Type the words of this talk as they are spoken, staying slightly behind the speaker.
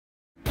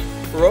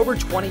For over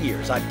 20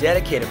 years, I've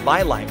dedicated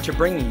my life to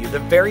bringing you the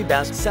very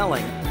best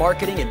selling,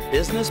 marketing, and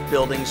business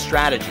building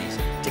strategies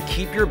to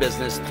keep your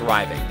business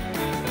thriving.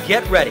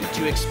 Get ready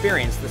to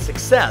experience the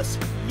success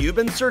you've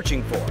been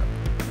searching for.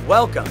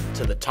 Welcome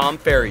to the Tom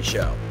Ferry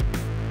Show.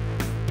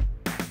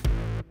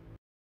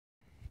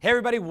 Hey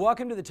everybody,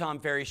 welcome to the Tom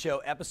Ferry Show,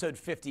 episode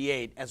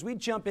 58. As we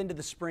jump into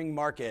the spring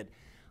market,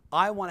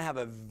 I want to have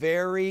a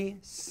very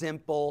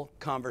simple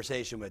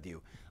conversation with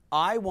you.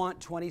 I want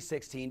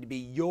 2016 to be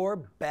your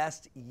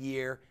best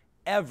year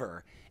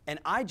ever. And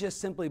I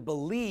just simply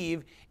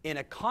believe in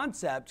a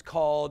concept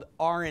called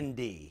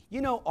R&D.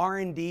 You know,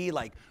 R&D,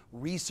 like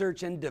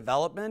research and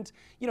development.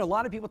 You know, a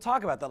lot of people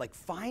talk about that, like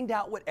find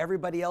out what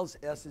everybody else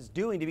is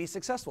doing to be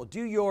successful.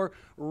 Do your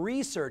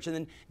research and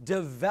then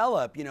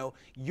develop, you know,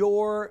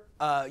 your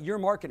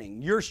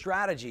marketing, your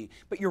strategy.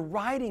 But you're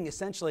riding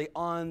essentially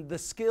on the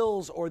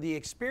skills or the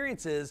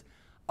experiences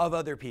of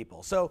other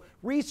people. So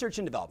research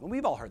and development,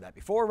 we've all heard that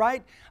before,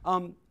 right?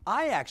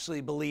 I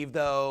actually believe,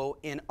 though,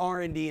 in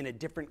R&D in a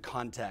different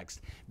context.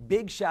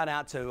 Big shout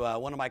out to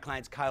one of my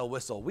clients, Kyle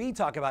Whistle. We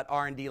talk about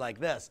R&D like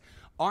this.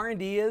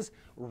 R&D is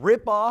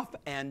rip off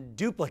and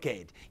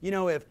duplicate. You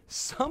know, if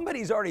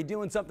somebody's already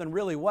doing something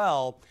really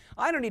well,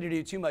 I don't need to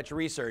do too much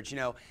research. You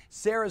know,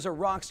 Sarah's a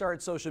rock star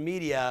at social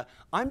media.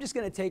 I'm just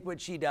going to take what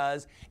she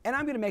does and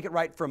I'm going to make it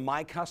right for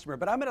my customer,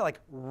 but I'm going to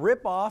like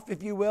rip off,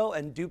 if you will,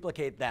 and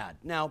duplicate that.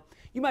 Now,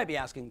 you might be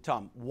asking,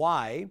 Tom,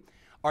 why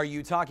are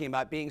you talking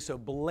about being so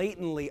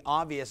blatantly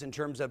obvious in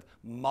terms of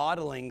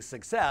modeling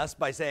success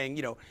by saying,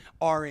 you know,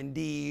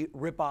 R&D,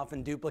 rip off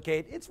and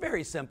duplicate? It's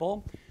very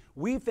simple.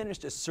 We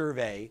finished a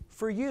survey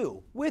for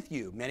you, with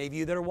you. Many of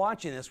you that are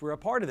watching this were a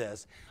part of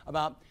this.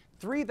 About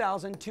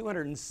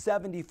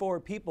 3,274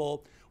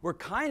 people were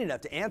kind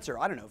enough to answer,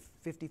 I don't know,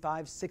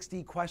 55,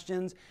 60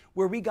 questions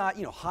where we got,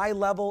 you know, high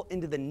level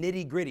into the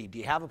nitty gritty. Do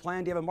you have a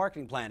plan? Do you have a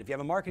marketing plan? If you have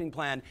a marketing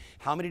plan,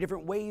 how many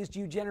different ways do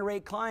you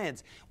generate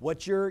clients?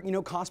 What's your, you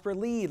know, cost per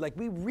lead? Like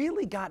we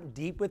really got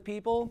deep with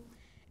people.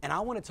 And I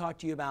want to talk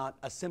to you about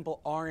a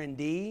simple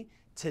R&D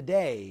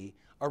today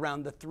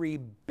around the three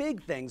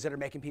big things that are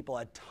making people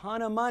a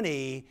ton of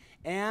money.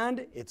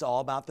 And it's all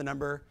about the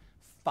number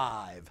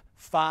 5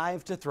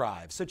 to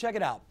thrive. So check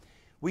it out.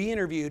 We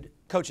interviewed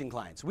coaching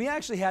clients. We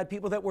actually had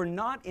people that were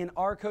not in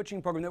our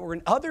coaching program, that were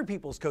in other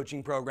people's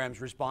coaching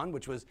programs respond,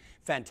 which was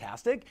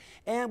fantastic.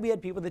 And we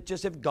had people that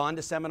just have gone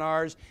to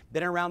seminars,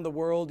 been around the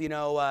world,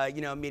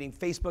 meeting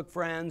Facebook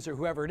friends or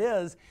whoever it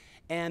is.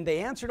 And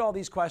they answered all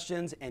these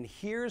questions. And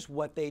here's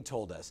what they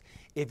told us.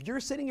 If you're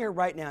sitting here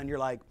right now and you're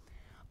like,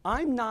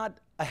 I'm not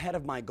ahead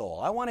of my goal.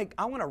 I want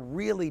to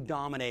really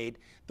dominate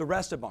the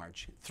rest of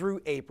March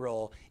through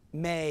April,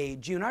 May,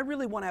 June. I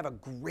really want to have a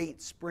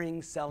great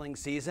spring selling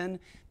season.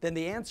 Then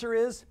the answer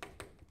is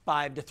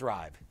 5 to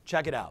thrive.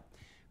 Check it out.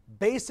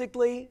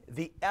 Basically,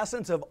 the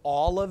essence of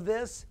all of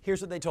this,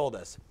 here's what they told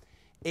us.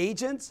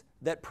 Agents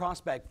that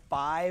prospect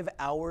 5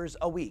 hours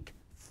a week,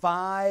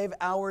 5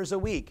 hours a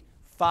week,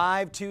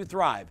 5 to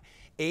thrive.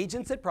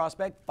 Agents that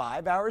prospect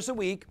 5 hours a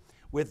week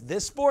with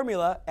this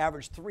formula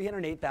average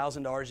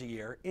 $308,000 a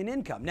year in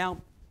income.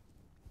 Now,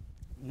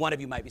 one of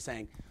you might be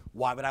saying,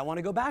 why would I want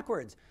to go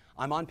backwards?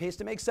 I'm on pace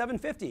to make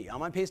 $750.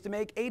 I'm on pace to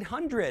make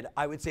 $800.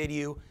 I would say to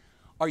you,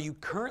 are you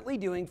currently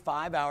doing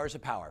 5 hours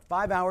of power?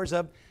 5 hours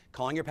of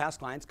calling your past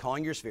clients,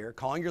 calling your sphere,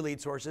 calling your lead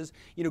sources,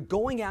 you know,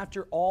 going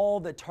after all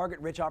the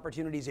target-rich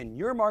opportunities in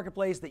your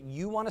marketplace that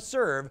you want to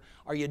serve.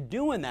 Are you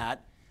doing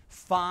that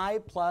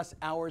 5+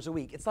 hours a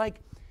week? It's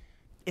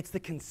the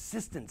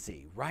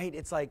consistency, right?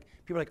 It's like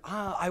people are like,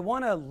 I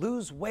want to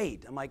lose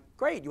weight. I'm like,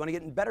 great. You want to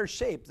get in better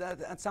shape?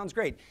 That sounds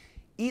great.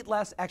 Eat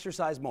less,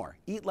 exercise more.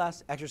 Eat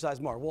less, exercise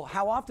more. Well,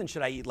 how often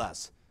should I eat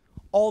less?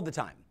 All the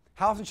time.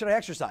 How often should I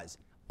exercise?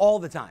 All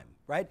the time,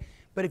 right?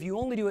 But if you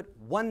only do it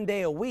 1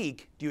 day a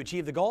week, do you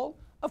achieve the goal?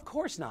 Of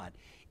course not.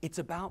 It's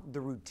about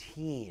the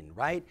routine,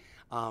 right?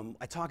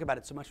 I talk about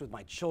it so much with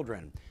my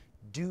children.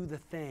 Do the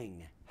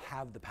thing,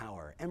 have the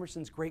power.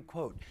 Emerson's great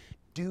quote,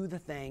 do the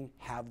thing,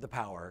 have the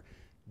power.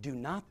 Do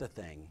not the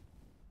thing,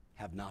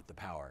 have not the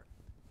power.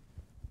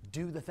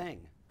 Do the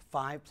thing.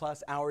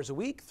 5+ hours a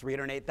week,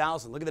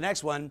 $308,000. Look at the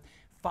next one.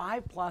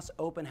 5+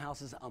 open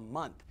houses a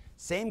month.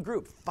 Same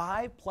group,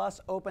 5+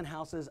 open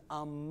houses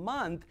a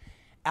month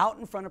out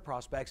in front of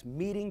prospects,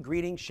 meeting,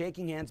 greeting,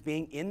 shaking hands,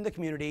 being in the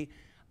community,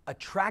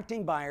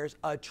 attracting buyers,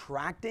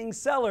 attracting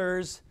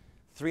sellers,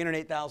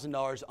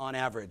 $308,000 on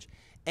average.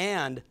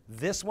 And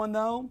this one,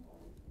 though,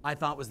 I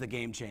thought was the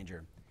game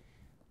changer.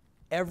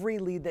 Every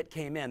lead that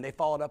came in, they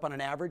followed up on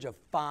an average of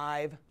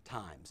 5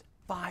 times.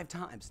 5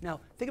 times. Now,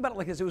 think about it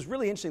like this. It was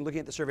really interesting looking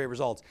at the survey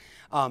results.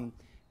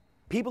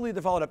 People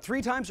either followed up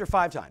 3 times or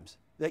 5 times.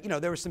 You know,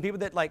 there were some people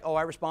that like, oh,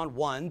 I respond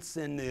once,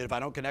 and if I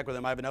don't connect with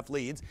them, I have enough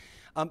leads.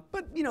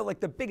 But, you know,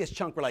 like the biggest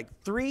chunk were like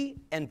 3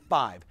 and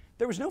 5.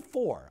 There was no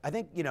 4. I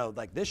think, you know,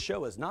 like this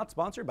show is not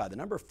sponsored by the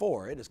number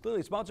 4. It is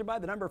clearly sponsored by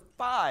the number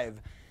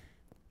 5.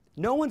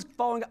 No one's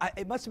following.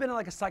 It must have been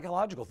like a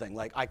psychological thing.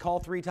 Like I call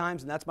 3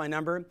 times and that's my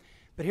number.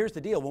 But here's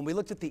the deal. When we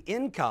looked at the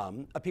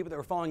income of people that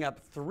were following up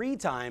 3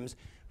 times,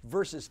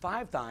 versus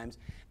 5 times,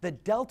 the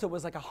delta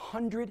was like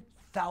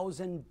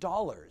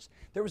 $100,000.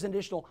 There was an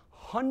additional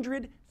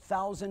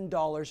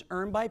 $100,000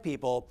 earned by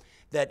people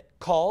that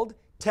called,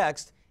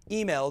 text,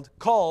 emailed,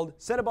 called,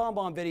 sent a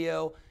BombBomb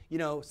video, you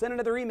know, sent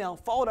another email,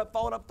 followed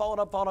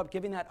up,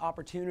 giving that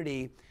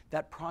opportunity,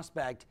 that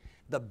prospect,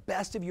 the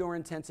best of your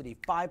intensity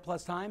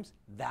 5+ times.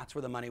 That's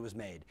where the money was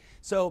made.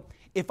 So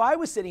if I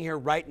was sitting here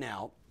right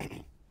now,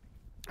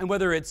 and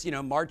whether it's, you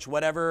know, March,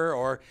 whatever,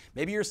 or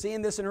maybe you're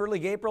seeing this in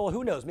early April,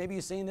 who knows, maybe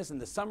you're seeing this in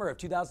the summer of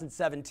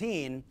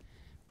 2017,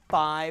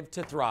 5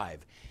 to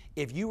Thrive.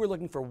 If you were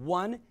looking for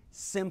one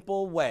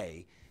simple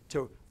way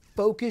to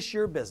focus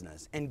your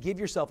business and give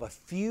yourself a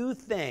few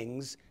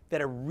things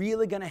that are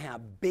really going to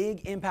have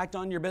big impact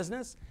on your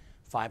business,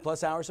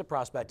 5+ hours of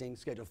prospecting,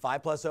 schedule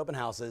 5+ open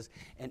houses,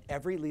 and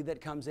every lead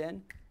that comes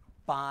in,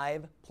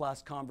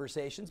 5+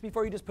 conversations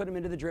before you just put them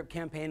into the drip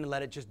campaign and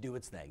let it just do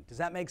its thing. Does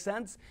that make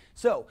sense?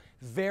 So,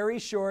 very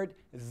short,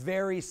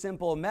 very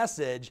simple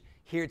message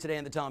here today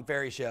on the Tom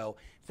Ferry Show.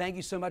 Thank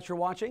you so much for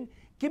watching.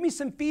 Give me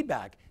some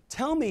feedback.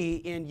 Tell me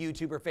in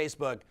YouTube or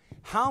Facebook,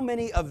 how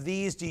many of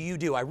these do you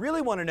do? I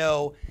really want to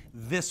know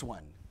this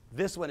one.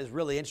 This one is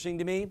really interesting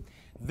to me.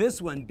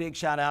 This one, big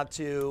shout out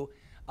to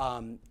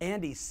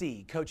Andy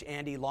C. Coach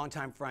Andy,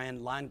 longtime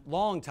friend,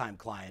 longtime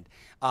client,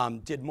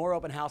 did more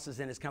open houses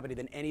in his company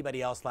than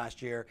anybody else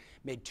last year,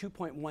 made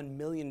 $2.1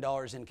 million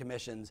in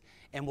commissions,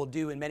 and will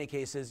do in many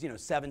cases, you know,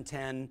 7,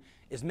 10,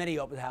 as many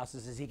open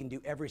houses as he can do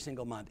every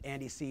single month.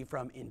 Andy C.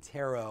 from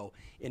Intero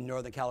in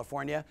Northern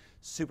California.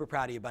 Super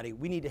proud of you, buddy.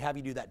 We need to have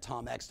you do that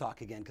Tom X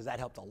talk again because that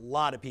helped a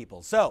lot of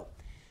people. So,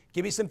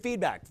 give me some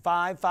feedback.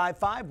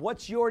 555.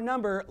 What's your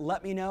number?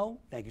 Let me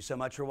know. Thank you so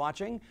much for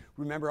watching.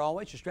 Remember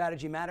always, your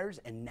strategy matters.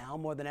 And now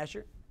more than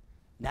ever,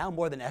 now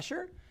more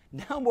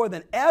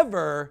than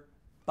ever,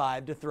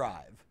 5 to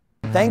Thrive.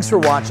 Thanks for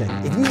watching.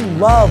 If you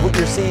love what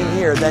you're seeing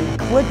here, then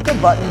click the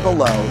button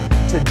below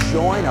to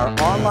join our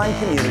online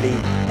community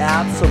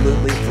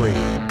absolutely free.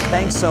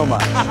 Thanks so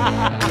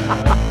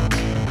much.